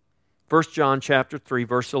 1 John chapter 3,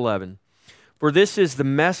 verse 11. For this is the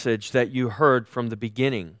message that you heard from the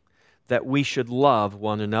beginning, that we should love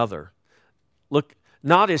one another. Look,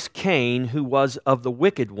 not as Cain, who was of the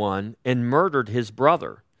wicked one, and murdered his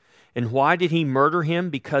brother. And why did he murder him?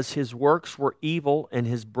 Because his works were evil and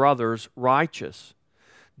his brother's righteous.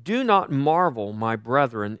 Do not marvel, my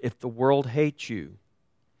brethren, if the world hates you.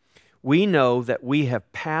 We know that we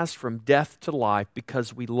have passed from death to life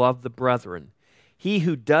because we love the brethren. He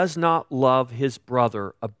who does not love his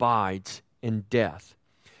brother abides in death.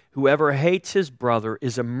 Whoever hates his brother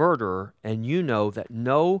is a murderer, and you know that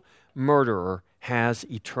no murderer has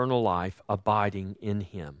eternal life abiding in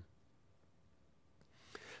him.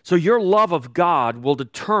 So your love of God will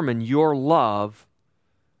determine your love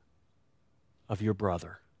of your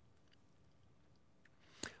brother.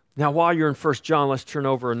 Now, while you're in 1 John, let's turn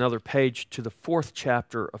over another page to the 4th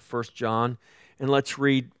chapter of 1 John, and let's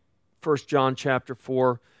read 1 John chapter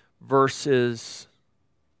 4, verses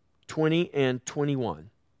 20 and 21,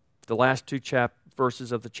 the last two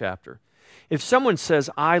verses of the chapter. If someone says,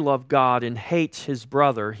 I love God, and hates his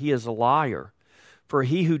brother, he is a liar. For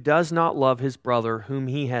he who does not love his brother whom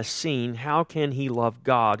he has seen, how can he love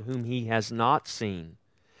God whom he has not seen?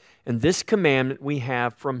 And this commandment we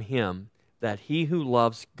have from him, that he who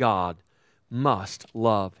loves God must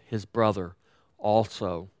love his brother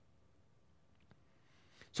also.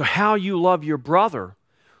 So how you love your brother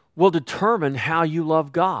will determine how you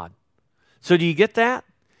love God. So do you get that?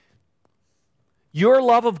 Your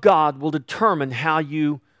love of God will determine how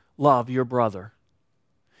you love your brother.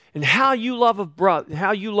 And how you love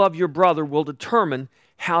your brother will determine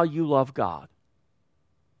how you love God.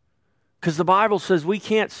 Because the Bible says we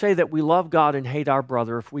can't say that we love God and hate our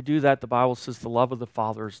brother. If we do that, the Bible says the love of the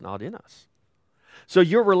Father is not in us. So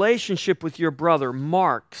your relationship with your brother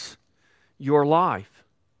marks your life.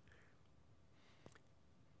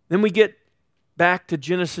 Then we get back to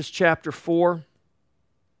Genesis chapter 4.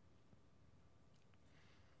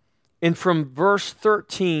 And from verse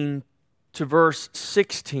 13 to verse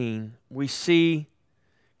 16, we see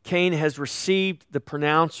Cain has received the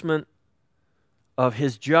pronouncement of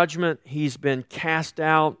his judgment. He's been cast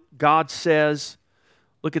out. God says,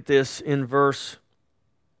 look at this in verse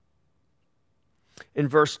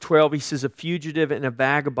 12, he says, a fugitive and a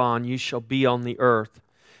vagabond you shall be on the earth.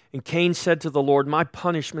 And Cain said to the Lord, my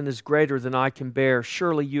punishment is greater than I can bear.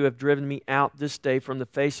 Surely you have driven me out this day from the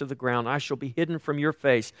face of the ground. I shall be hidden from your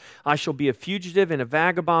face. I shall be a fugitive and a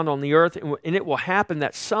vagabond on the earth, and it will happen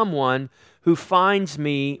that someone who finds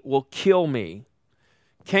me will kill me.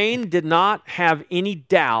 Cain did not have any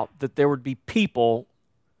doubt that there would be people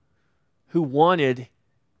who wanted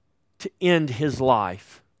to end his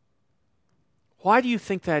life. Why do you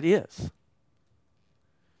think that is?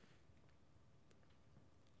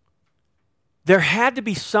 There had to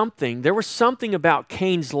be something. There was something about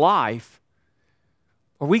Cain's life,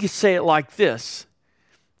 or we could say it like this.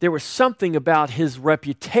 There was something about his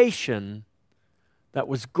reputation that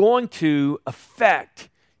was going to affect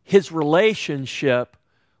his relationship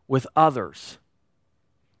with others.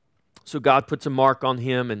 So God puts a mark on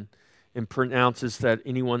him and pronounces that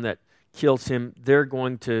anyone that kills him,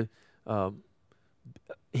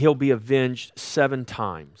 he'll be avenged 7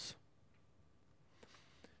 times.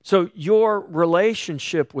 So your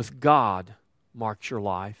relationship with God marks your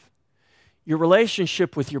life. Your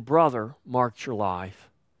relationship with your brother marks your life.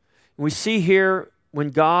 And we see here when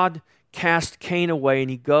God cast Cain away and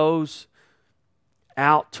he goes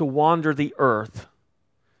out to wander the earth,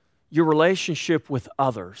 your relationship with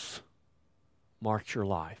others marks your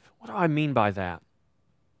life. What do I mean by that?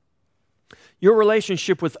 Your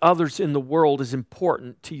relationship with others in the world is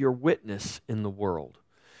important to your witness in the world.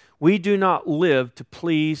 We do not live to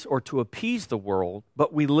please or to appease the world,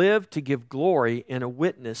 but we live to give glory and a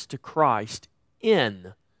witness to Christ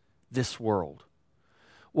in this world.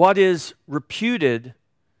 What is reputed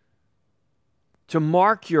to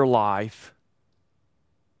mark your life,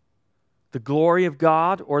 the glory of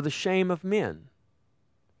God or the shame of men?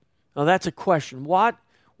 Now that's a question. What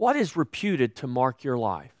is reputed to mark your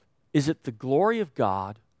life? Is it the glory of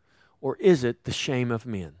God or is it the shame of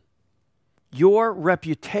men? Your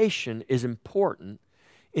reputation is important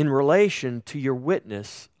in relation to your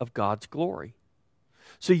witness of God's glory.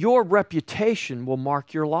 So your reputation will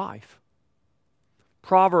mark your life.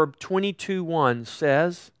 Proverb 22:1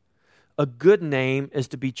 says, a good name is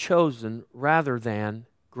to be chosen rather than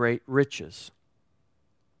great riches.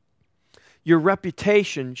 Your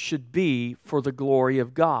reputation should be for the glory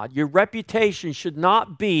of God. Your reputation should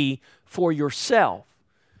not be for yourself.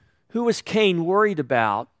 Who was Cain worried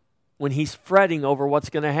about when he's fretting over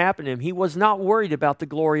what's going to happen to him? He was not worried about the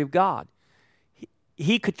glory of God.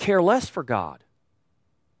 He could care less for God.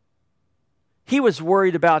 He was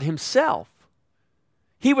worried about himself.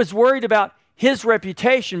 He was worried about his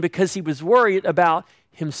reputation because he was worried about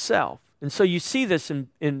himself. And so you see this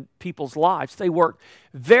in people's lives. They work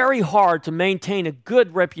very hard to maintain a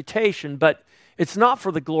good reputation, but it's not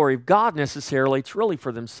for the glory of God necessarily. It's really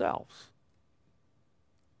for themselves.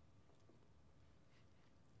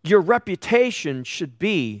 Your reputation should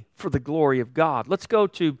be for the glory of God. Let's go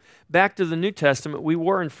back to the New Testament. We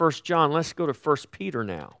were in 1 John. Let's go to 1 Peter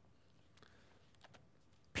now.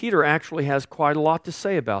 Peter actually has quite a lot to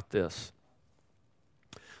say about this.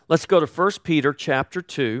 Let's go to 1 Peter chapter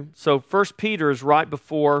 2. So 1 Peter is right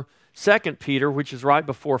before 2 Peter, which is right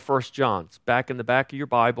before 1 John. It's back in the back of your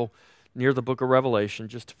Bible, near the book of Revelation,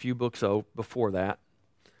 just a few books before that.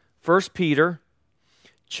 1 Peter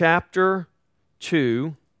chapter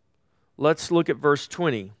 2, let's look at verse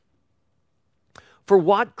 20. For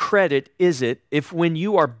what credit is it if when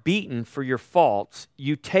you are beaten for your faults,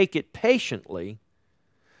 you take it patiently,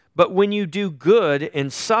 but when you do good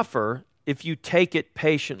and suffer, if you take it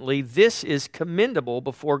patiently, this is commendable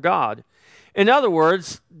before God. In other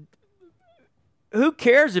words, who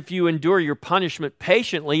cares if you endure your punishment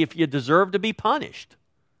patiently if you deserve to be punished?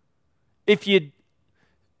 If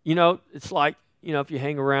it's like, if you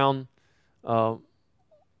hang around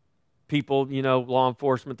people, law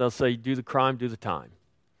enforcement, they'll say, do the crime, do the time.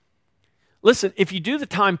 Listen, if you do the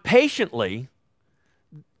time patiently,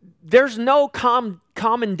 there's no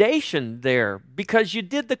commendation there because you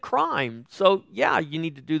did the crime. So, yeah, you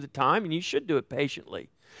need to do the time and you should do it patiently.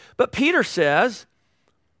 But Peter says,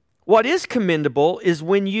 what is commendable is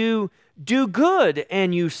when you do good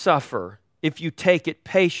and you suffer, if you take it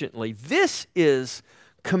patiently. This is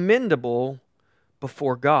commendable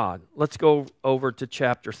before God. Let's go over to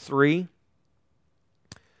chapter 3,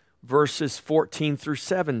 verses 14 through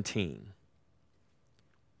 17.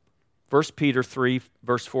 1 Peter 3,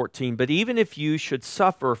 verse 14, but even if you should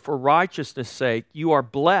suffer for righteousness' sake, you are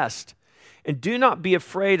blessed. And do not be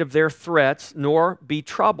afraid of their threats, nor be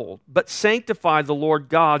troubled, but sanctify the Lord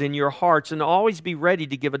God in your hearts, and always be ready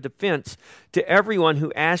to give a defense to everyone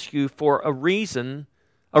who asks you for a reason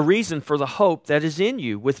for the hope that is in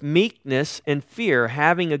you, with meekness and fear,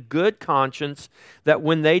 having a good conscience, that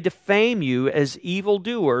when they defame you as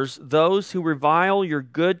evildoers, those who revile your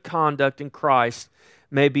good conduct in Christ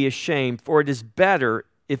may be ashamed. For it is better,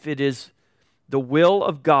 if it is the will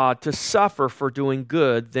of God, to suffer for doing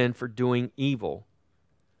good than for doing evil.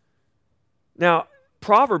 Now,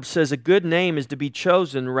 Proverbs says a good name is to be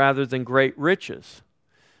chosen rather than great riches,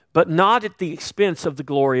 but not at the expense of the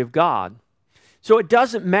glory of God. So it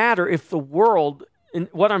doesn't matter if the world, and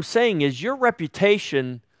what I'm saying is your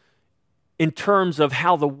reputation in terms of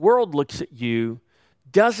how the world looks at you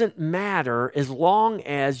doesn't matter as long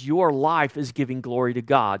as your life is giving glory to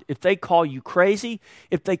God. If they call you crazy,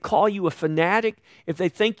 if they call you a fanatic, if they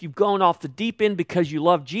think you've gone off the deep end because you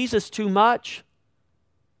love Jesus too much,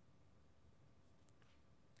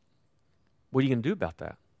 what are you going to do about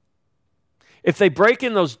that? If they break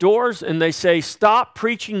in those doors and they say, stop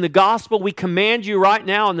preaching the gospel, we command you right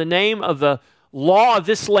now in the name of the law of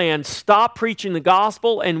this land, stop preaching the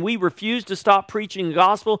gospel, and we refuse to stop preaching the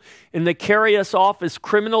gospel, and they carry us off as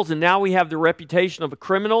criminals, and now we have the reputation of a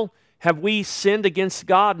criminal. Have we sinned against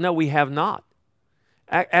God? No, we have not.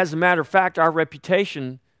 As a matter of fact, our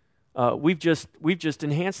reputation, we've just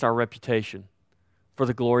enhanced our reputation for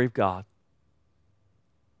the glory of God.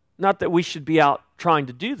 Not that we should be out trying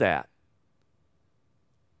to do that.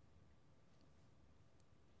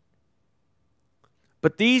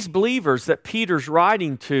 But these believers that Peter's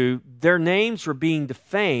writing to, their names were being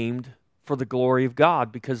defamed for the glory of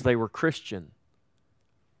God because they were Christian.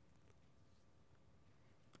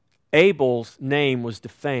 Abel's name was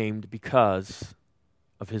defamed because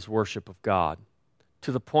of his worship of God,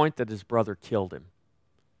 to the point that his brother killed him.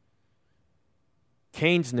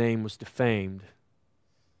 Cain's name was defamed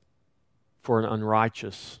for an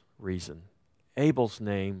unrighteous reason. Abel's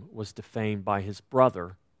name was defamed by his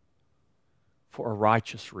brother for a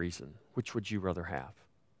righteous reason. Which would you rather have?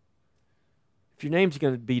 If your name's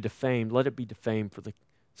going to be defamed, let it be defamed for the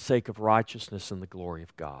sake of righteousness and the glory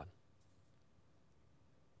of God.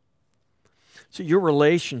 So your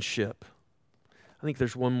relationship, I think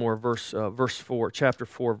there's one more verse, verse 4, chapter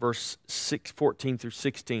 4, verse 14 through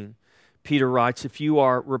 16. Peter writes, if you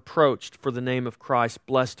are reproached for the name of Christ,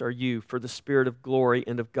 blessed are you, for the Spirit of glory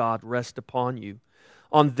and of God rest upon you.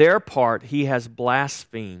 On their part, he has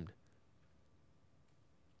blasphemed.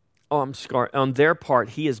 On their part,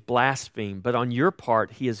 he is blasphemed, but on your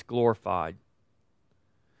part, he is glorified.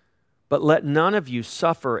 But let none of you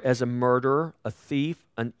suffer as a murderer, a thief,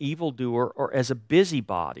 an evildoer, or as a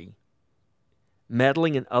busybody,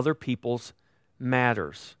 meddling in other people's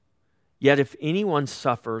matters. Yet if anyone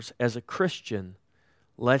suffers as a Christian,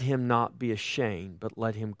 let him not be ashamed, but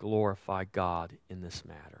let him glorify God in this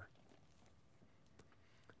matter.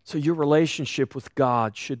 So your relationship with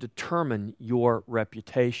God should determine your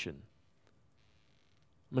reputation.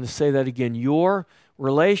 I'm going to say that again. Your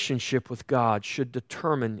relationship with God should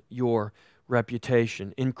determine your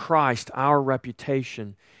reputation. In Christ, our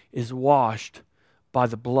reputation is washed by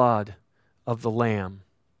the blood of the Lamb.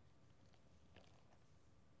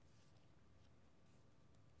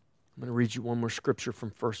 I'm going to read you one more scripture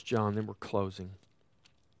from 1 John, then we're closing.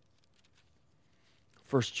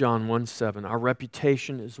 1 John 1:7, our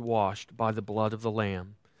reputation is washed by the blood of the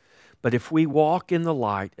Lamb. But if we walk in the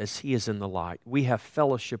light as he is in the light, we have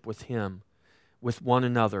fellowship with him, with one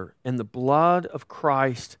another. And the blood of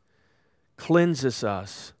Christ cleanses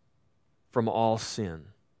us from all sin.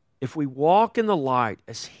 If we walk in the light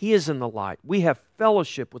as he is in the light, we have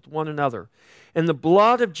fellowship with one another. And the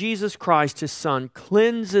blood of Jesus Christ, his Son,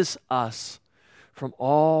 cleanses us from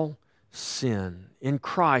all sin. In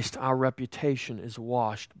Christ, our reputation is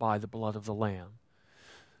washed by the blood of the Lamb.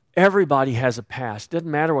 Everybody has a past.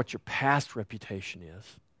 Doesn't matter what your past reputation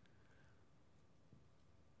is.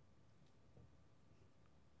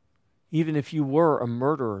 Even if you were a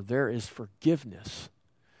murderer, there is forgiveness.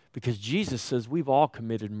 Because Jesus says we've all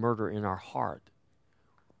committed murder in our heart.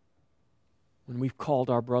 When we've called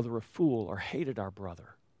our brother a fool or hated our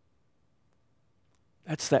brother.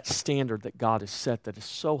 That's that standard that God has set that is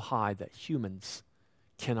so high that humans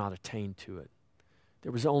cannot attain to it.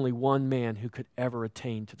 There was only one man who could ever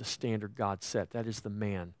attain to the standard God set. That is the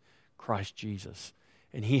man, Christ Jesus.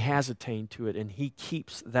 And he has attained to it, and he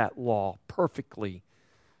keeps that law perfectly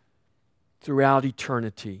throughout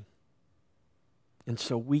eternity. And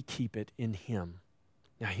so we keep it in him.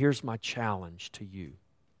 Now here's my challenge to you.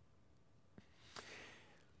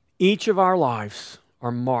 Each of our lives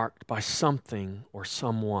are marked by something or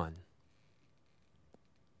someone.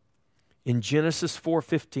 In Genesis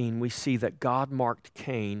 4:15, we see that God marked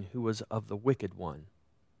Cain, who was of the wicked one.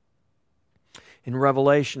 In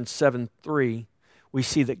Revelation 7:3, we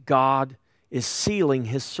see that God is sealing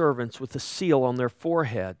his servants with a seal on their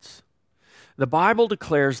foreheads. The Bible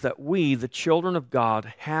declares that we, the children of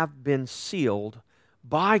God, have been sealed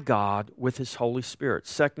by God with his Holy Spirit.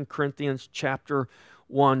 2 Corinthians chapter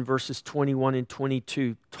 1, verses 21 and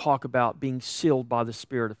 22 talk about being sealed by the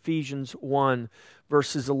Spirit. Ephesians 1,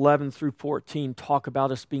 verses 11 through 14 talk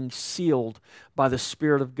about us being sealed by the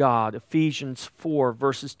Spirit of God. Ephesians 4,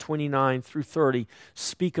 verses 29 through 30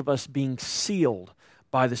 speak of us being sealed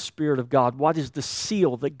by the Spirit of God. What is the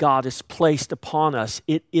seal that God has placed upon us?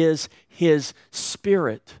 It is his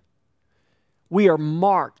Spirit. We are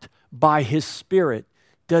marked by his Spirit.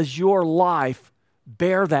 Does your life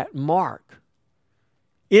bear that mark?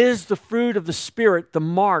 Is the fruit of the Spirit the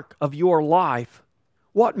mark of your life?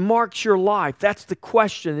 What marks your life? That's the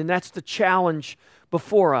question, and that's the challenge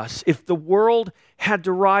before us. If the world had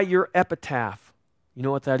to write your epitaph, you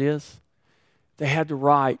know what that is? They had to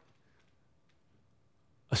write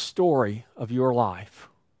a story of your life.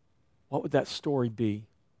 What would that story be?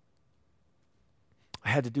 I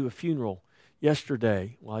had to do a funeral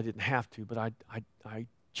yesterday. Well, I didn't have to, but I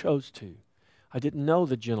chose to. I didn't know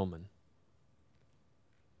the gentleman.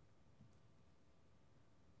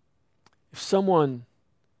 If someone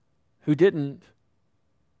who didn't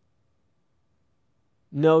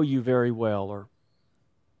know you very well, or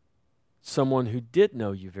someone who did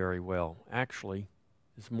know you very well, actually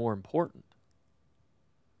is more important,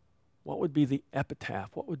 what would be the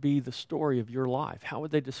epitaph? What would be the story of your life? How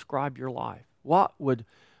would they describe your life? What would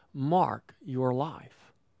mark your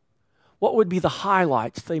life? What would be the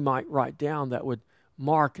highlights they might write down that would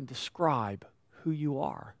mark and describe who you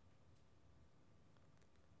are?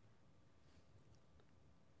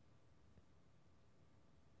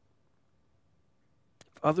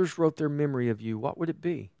 If others wrote their memory of you, what would it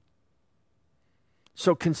be?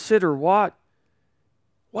 So consider what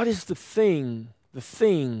is the things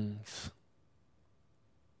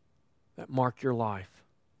that mark your life.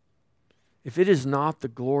 If it is not the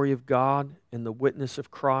glory of God and the witness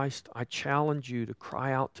of Christ, I challenge you to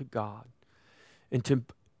cry out to God and to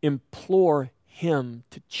implore him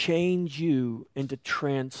to change you and to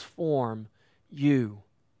transform you.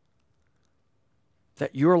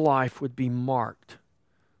 that your life would be marked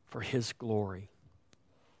for His glory.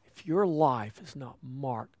 If your life is not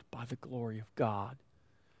marked by the glory of God,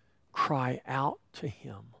 cry out to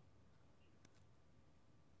Him.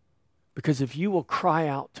 Because if you will cry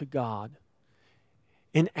out to God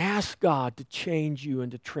and ask God to change you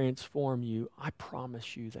and to transform you, I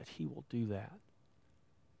promise you that He will do that.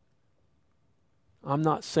 I'm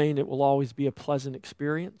not saying it will always be a pleasant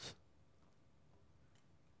experience.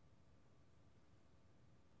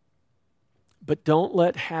 But don't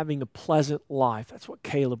let having a pleasant life, that's what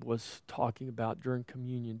Caleb was talking about during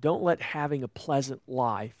communion. Don't let having a pleasant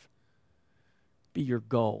life be your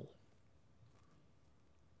goal.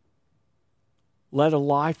 Let a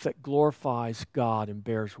life that glorifies God and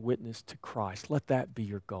bears witness to Christ, let that be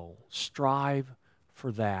your goal. Strive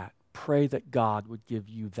for that. Pray that God would give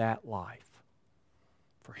you that life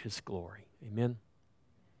for His glory. Amen?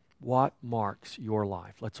 What marks your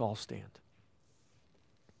life? Let's all stand.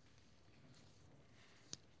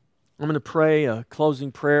 I'm going to pray a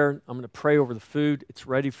closing prayer. I'm going to pray over the food. It's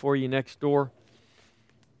ready for you next door.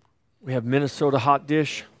 We have Minnesota hot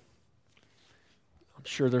dish. I'm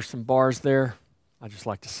sure there's some bars there. I just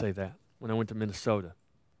like to say that. When I went to Minnesota,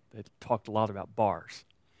 they talked a lot about bars.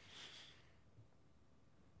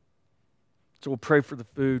 So we'll pray for the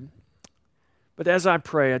food. But as I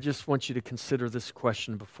pray, I just want you to consider this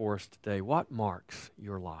question before us today. What marks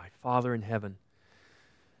your life? Father in heaven,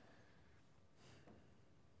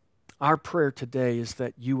 our prayer today is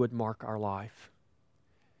that you would mark our life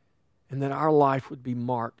and that our life would be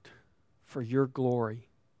marked for your glory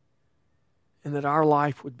and that our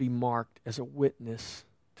life would be marked as a witness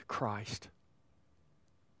to Christ.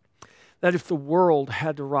 That if the world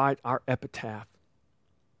had to write our epitaph,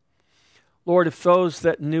 Lord, if those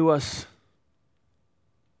that knew us,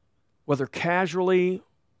 whether casually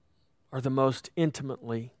or the most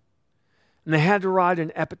intimately, and they had to write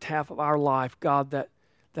an epitaph of our life, God, that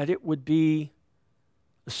it would be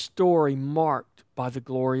a story marked by the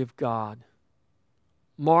glory of God,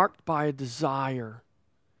 marked by a desire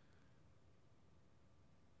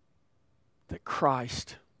that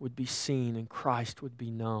Christ would be seen and Christ would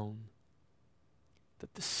be known,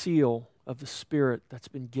 that the seal of the Spirit that's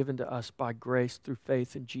been given to us by grace through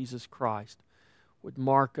faith in Jesus Christ would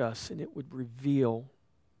mark us and it would reveal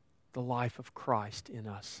the life of Christ in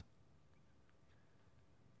us.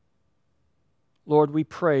 Lord, we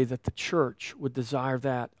pray that the church would desire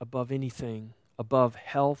that above anything, above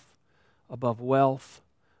health, above wealth,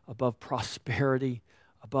 above prosperity,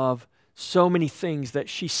 above so many things that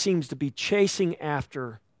she seems to be chasing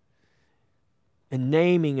after and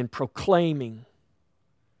naming and proclaiming.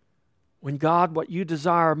 When God, what you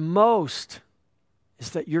desire most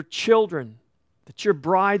is that your children, that your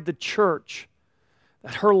bride, the church,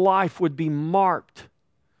 that her life would be marked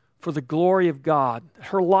for the glory of God, that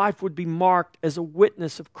her life would be marked as a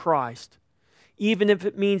witness of Christ, even if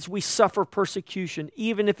it means we suffer persecution,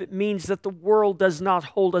 even if it means that the world does not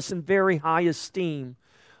hold us in very high esteem.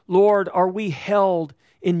 Lord, are we held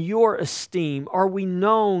in your esteem? Are we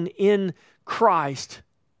known in Christ?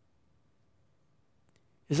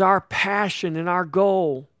 Is our passion and our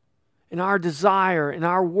goal and our desire and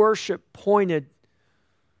our worship pointed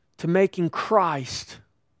to making Christ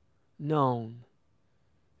known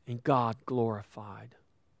and God glorified?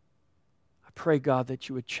 I pray, God, that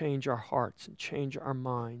you would change our hearts and change our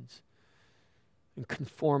minds and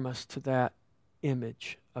conform us to that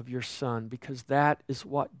image of your Son, because that is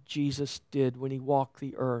what Jesus did when he walked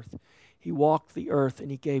the earth. He walked the earth and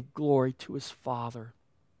he gave glory to his Father.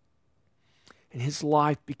 And his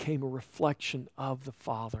life became a reflection of the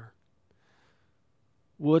Father.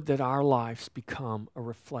 Would that our lives become a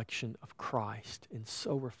reflection of Christ and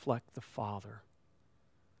so reflect the Father.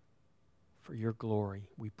 For your glory,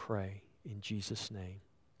 we pray in Jesus' name.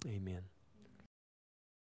 Amen.